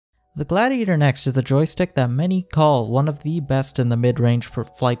The Gladiator NXT is a joystick that many call one of the best in the mid-range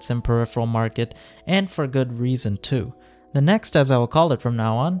flight sim peripheral market, and for good reason too. The NXT, as I will call it from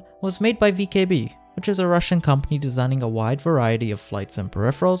now on, was made by VKB, which is a Russian company designing a wide variety of flight sim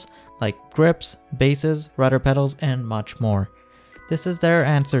peripherals like grips, bases, rudder pedals, and much more. This is their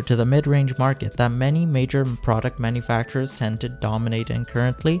answer to the mid-range market that many major product manufacturers tend to dominate in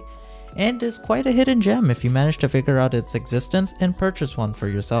currently, and is quite a hidden gem if you manage to figure out its existence and purchase one for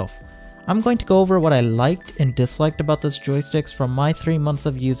yourself. I'm going to go over what I liked and disliked about this joysticks from my 3 months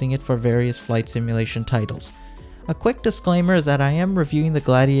of using it for various flight simulation titles. A quick disclaimer is that I am reviewing the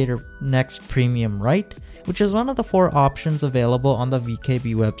Gladiator NXT Premium Right, which is one of the 4 options available on the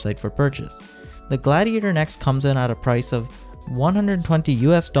VKB website for purchase. The Gladiator NXT comes in at a price of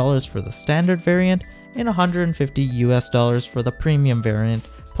 $120 for the standard variant and $150 for the premium variant,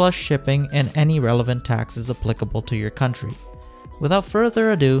 plus shipping and any relevant taxes applicable to your country. Without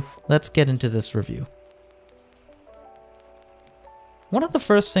further ado, let's get into this review. One of the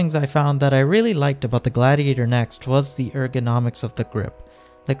first things I found that I really liked about the Gladiator NXT was the ergonomics of the grip.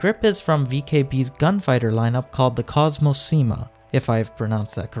 The grip is from VKB's gunfighter lineup called the VKBsim, if I have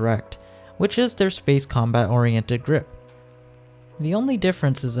pronounced that correct, which is their space combat oriented grip. The only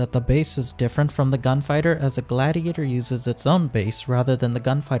difference is that the base is different from the gunfighter, as the Gladiator uses its own base rather than the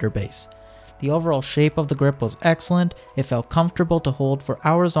gunfighter base. The overall shape of the grip was excellent. It felt comfortable to hold for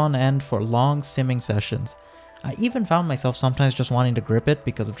hours on end for long simming sessions. I even found myself sometimes just wanting to grip it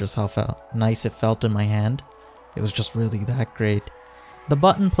because of just how nice it felt in my hand. It was just really that great. The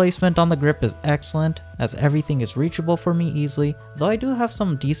button placement on the grip is excellent, as everything is reachable for me easily, though I do have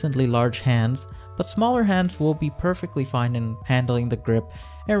some decently large hands, but smaller hands will be perfectly fine in handling the grip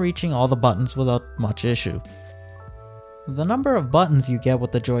and reaching all the buttons without much issue. The number of buttons you get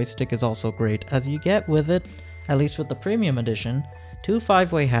with the joystick is also great, as you get with it, at least with the premium edition, 2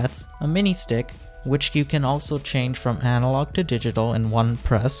 5-way hats, a mini stick, which you can also change from analog to digital in one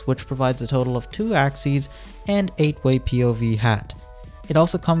press, which provides a total of 2 axes, and 8-way POV hat. It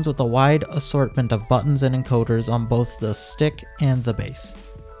also comes with a wide assortment of buttons and encoders on both the stick and the base.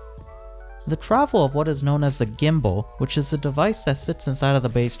 The travel of what is known as the gimbal, which is the device that sits inside of the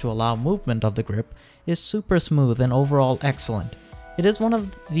base to allow movement of the grip, is super smooth and overall excellent. It is one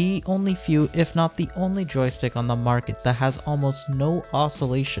of the only few, if not the only joystick on the market that has almost no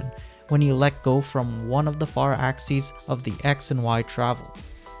oscillation when you let go from one of the far axes of the X and Y travel.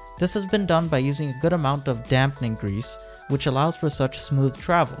 This has been done by using a good amount of dampening grease, which allows for such smooth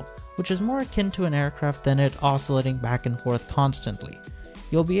travel, which is more akin to an aircraft than it oscillating back and forth constantly.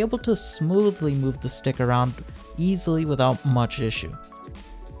 You'll be able to smoothly move the stick around easily without much issue.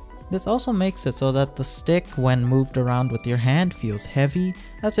 This also makes it so that the stick, when moved around with your hand, feels heavy,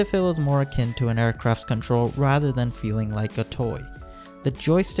 as if it was more akin to an aircraft's control rather than feeling like a toy. The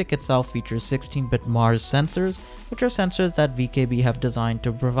joystick itself features 16-bit Mars sensors, which are sensors that VKB have designed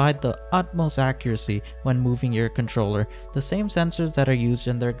to provide the utmost accuracy when moving your controller, the same sensors that are used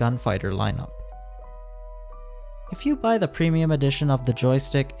in their gunfighter lineup. If you buy the premium edition of the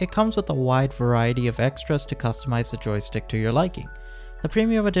joystick, it comes with a wide variety of extras to customize the joystick to your liking. The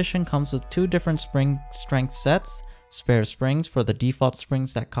premium edition comes with 2 different spring strength sets, spare springs for the default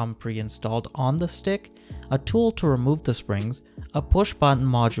springs that come pre-installed on the stick, a tool to remove the springs, a push button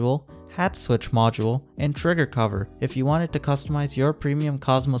module, hat switch module, and trigger cover if you wanted to customize your premium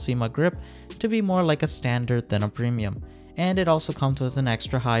VKBsim grip to be more like a standard than a premium, and it also comes with an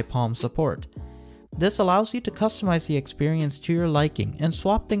extra high palm support. This allows you to customize the experience to your liking and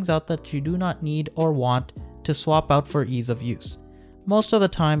swap things out that you do not need or want to swap out for ease of use. Most of the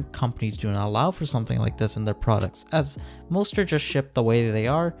time, companies do not allow for something like this in their products, as most are just shipped the way they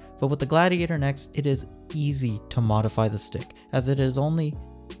are, but with the Gladiator NXT, it is easy to modify the stick, as it is only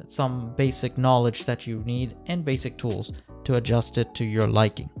some basic knowledge that you need and basic tools to adjust it to your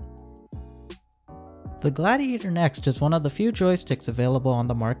liking. The Gladiator NXT is one of the few joysticks available on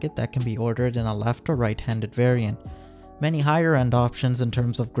the market that can be ordered in a left or right-handed variant. Many higher end options in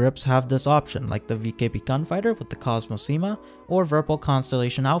terms of grips have this option, like the VKB Gunfighter with the VKBsim, or Virpil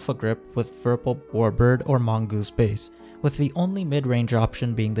Constellation Alpha grip with Virpil Warbird or Mongoose base, with the only mid-range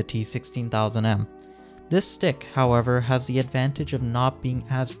option being the T16000M. This stick, however, has the advantage of not being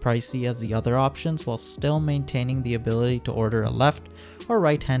as pricey as the other options while still maintaining the ability to order a left or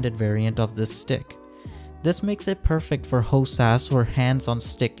right-handed variant of this stick. This makes it perfect for HOSAS or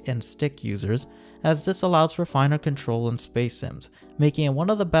hands-on-stick and stick users, as this allows for finer control in space sims, making it one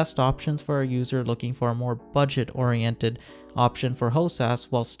of the best options for a user looking for a more budget-oriented option for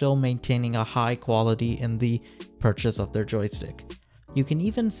HOSAS while still maintaining a high quality in the purchase of their joystick. You can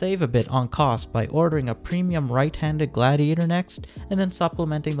even save a bit on cost by ordering a premium right-handed Gladiator Next and then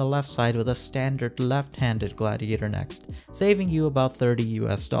supplementing the left side with a standard left-handed Gladiator Next, saving you about $30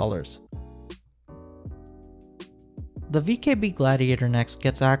 US. The VKB Gladiator Next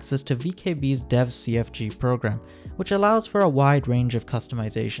gets access to VKB's Dev CFG program, which allows for a wide range of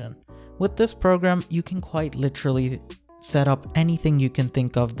customization. With this program, you can quite literally set up anything you can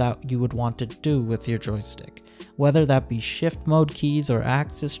think of that you would want to do with your joystick. Whether that be shift mode keys or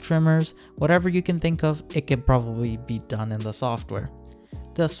axis trimmers, whatever you can think of, it can probably be done in the software.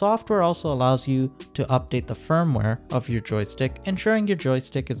 The software also allows you to update the firmware of your joystick, ensuring your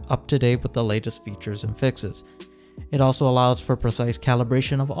joystick is up to date with the latest features and fixes. It also allows for precise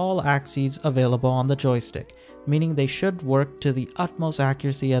calibration of all axes available on the joystick, meaning they should work to the utmost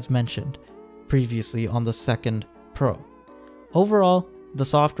accuracy as mentioned previously on the second Pro. Overall, the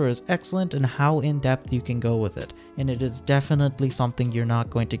software is excellent in how in-depth you can go with it, and it is definitely something you're not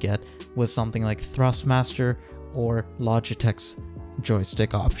going to get with something like Thrustmaster or Logitech's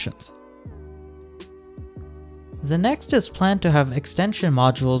joystick options. The Next is planned to have extension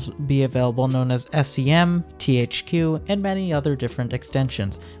modules be available known as SEM, THQ, and many other different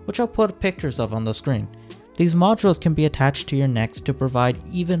extensions, which I'll put pictures of on the screen. These modules can be attached to your Next to provide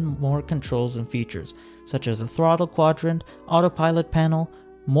even more controls and features, such as a throttle quadrant, autopilot panel,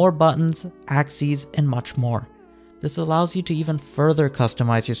 more buttons, axes, and much more. This allows you to even further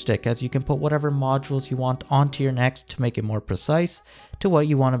customize your stick, as you can put whatever modules you want onto your Next to make it more precise to what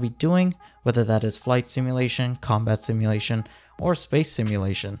you want to be doing, whether that is flight simulation, combat simulation, or space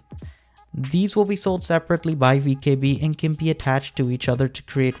simulation. These will be sold separately by VKB and can be attached to each other to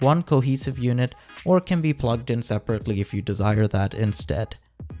create one cohesive unit, or can be plugged in separately if you desire that instead.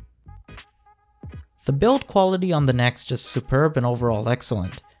 The build quality on the Next is superb and overall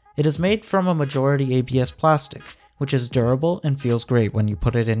excellent. It is made from a majority ABS plastic, which is durable and feels great when you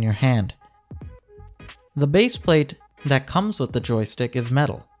put it in your hand. The base plate that comes with the joystick is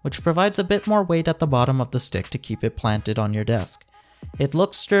metal, which provides a bit more weight at the bottom of the stick to keep it planted on your desk. It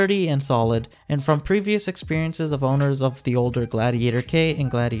looks sturdy and solid, and from previous experiences of owners of the older Gladiator K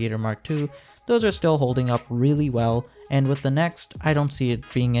and Gladiator Mark II, those are still holding up really well, and with the Next, I don't see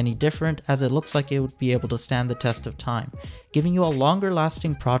it being any different, as it looks like it would be able to stand the test of time, giving you a longer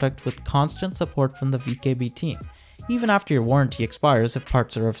lasting product with constant support from the VKB team, even after your warranty expires if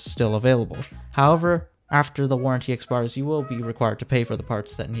parts are still available. However, after the warranty expires, you will be required to pay for the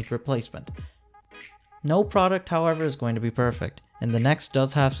parts that need replacement. No product, however, is going to be perfect, and the Next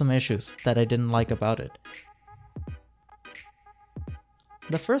does have some issues that I didn't like about it.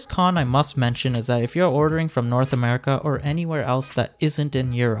 The first con I must mention is that if you're ordering from North America or anywhere else that isn't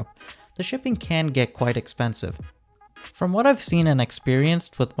in Europe, the shipping can get quite expensive. From what I've seen and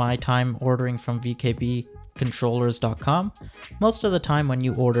experienced with my time ordering from VKBcontrollers.com, most of the time when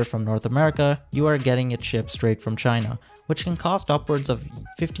you order from North America, you are getting it shipped straight from China, which can cost upwards of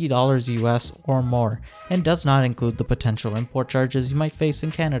 $50 US or more, and does not include the potential import charges you might face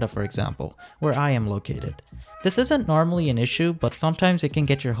in Canada, for example, where I am located. This isn't normally an issue, but sometimes it can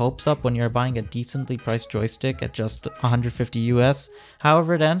get your hopes up when you're buying a decently priced joystick at just $150 US,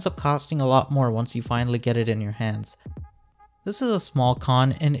 however it ends up costing a lot more once you finally get it in your hands. This is a small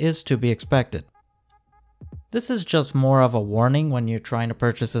con and is to be expected. This is just more of a warning when you're trying to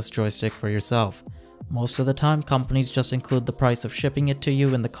purchase this joystick for yourself. Most of the time, companies just include the price of shipping it to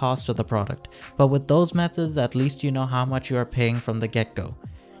you in the cost of the product, but with those methods, at least you know how much you are paying from the get-go.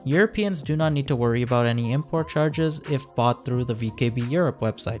 Europeans do not need to worry about any import charges if bought through the VKB Europe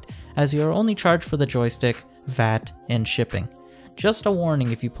website, as you are only charged for the joystick, VAT, and shipping. Just a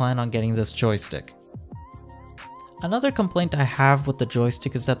warning if you plan on getting this joystick. Another complaint I have with the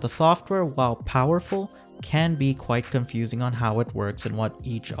joystick is that the software, while powerful, can be quite confusing on how it works and what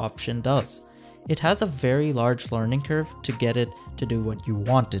each option does. It has a very large learning curve to get it to do what you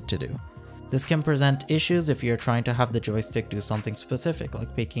want it to do. This can present issues if you're trying to have the joystick do something specific,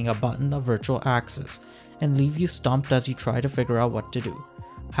 like making a button a virtual axis, and leave you stumped as you try to figure out what to do.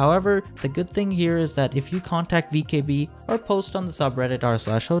 However, the good thing here is that if you contact VKB or post on the subreddit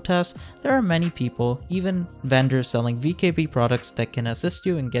r/Otis, there are many people, even vendors selling VKB products that can assist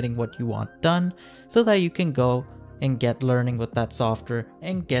you in getting what you want done, so that you can go and get learning with that software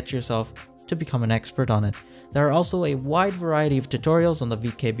and get yourself to become an expert on it. There are also a wide variety of tutorials on the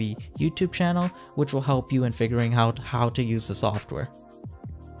VKB YouTube channel, which will help you in figuring out how to use the software.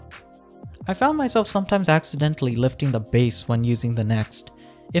 I found myself sometimes accidentally lifting the base when using the Next.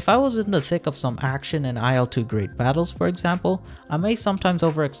 If I was in the thick of some action and IL-2 grade battles, for example, I may sometimes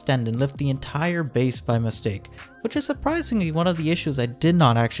overextend and lift the entire base by mistake, which is surprisingly one of the issues I did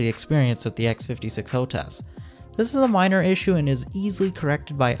not actually experience with the X56 Otis. This is a minor issue and is easily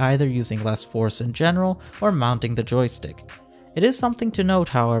corrected by either using less force in general or mounting the joystick. It is something to note,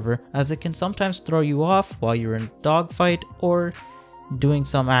 however, as it can sometimes throw you off while you're in a dogfight or doing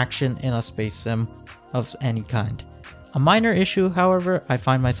some action in a space sim of any kind. A minor issue, however, I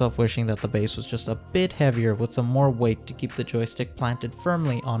find myself wishing that the base was just a bit heavier with some more weight to keep the joystick planted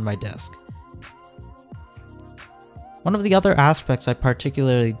firmly on my desk. One of the other aspects I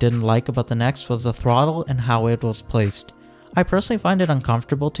particularly didn't like about the Next was the throttle and how it was placed. I personally find it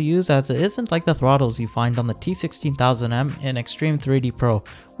uncomfortable to use, as it isn't like the throttles you find on the T16000M in Extreme 3D Pro,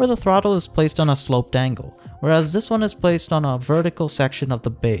 where the throttle is placed on a sloped angle, whereas this one is placed on a vertical section of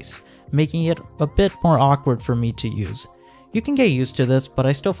the base, making it a bit more awkward for me to use. You can get used to this, but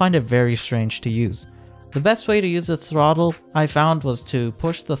I still find it very strange to use. The best way to use the throttle I found was to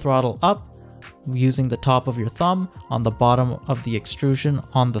push the throttle up using the top of your thumb on the bottom of the extrusion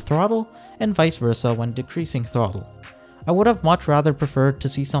on the throttle, and vice versa when decreasing throttle. I would have much rather preferred to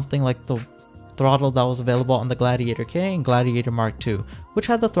see something like the throttle that was available on the Gladiator K and Gladiator Mark II, which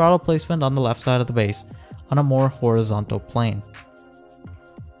had the throttle placement on the left side of the base on a more horizontal plane.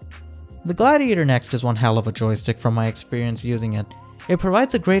 The Gladiator Next is one hell of a joystick from my experience using it. It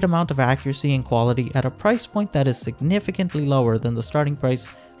provides a great amount of accuracy and quality at a price point that is significantly lower than the starting price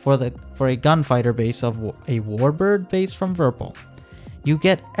for a gunfighter base of a Warbird base from Virpil. You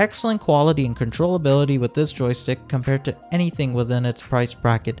get excellent quality and controllability with this joystick compared to anything within its price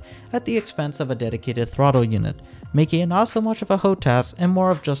bracket at the expense of a dedicated throttle unit, making it not so much of a HOTAS and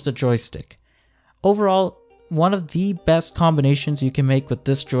more of just a joystick. Overall, one of the best combinations you can make with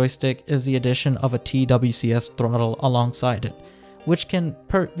this joystick is the addition of a TWCS throttle alongside it, which can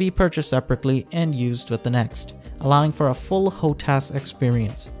be purchased separately and used with the Next, allowing for a full HOTAS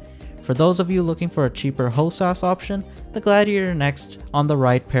experience. For those of you looking for a cheaper HOTAS option, the Gladiator Next on the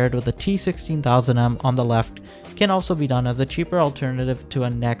right paired with the T16000M on the left can also be done as a cheaper alternative to a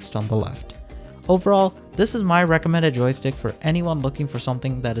Next on the left. Overall, this is my recommended joystick for anyone looking for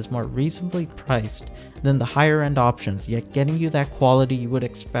something that is more reasonably priced than the higher end options, yet getting you that quality you would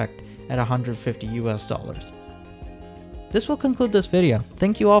expect at $150 US. This will conclude this video.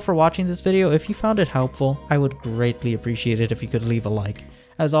 Thank you all for watching this video. If you found it helpful, I would greatly appreciate it if you could leave a like.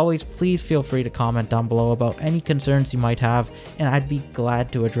 As always, please feel free to comment down below about any concerns you might have, and I'd be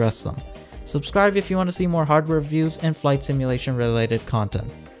glad to address them. Subscribe if you want to see more hardware reviews and flight simulation related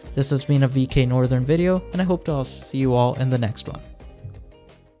content. This has been a VKNorthern video, and I hope to see you all in the next one.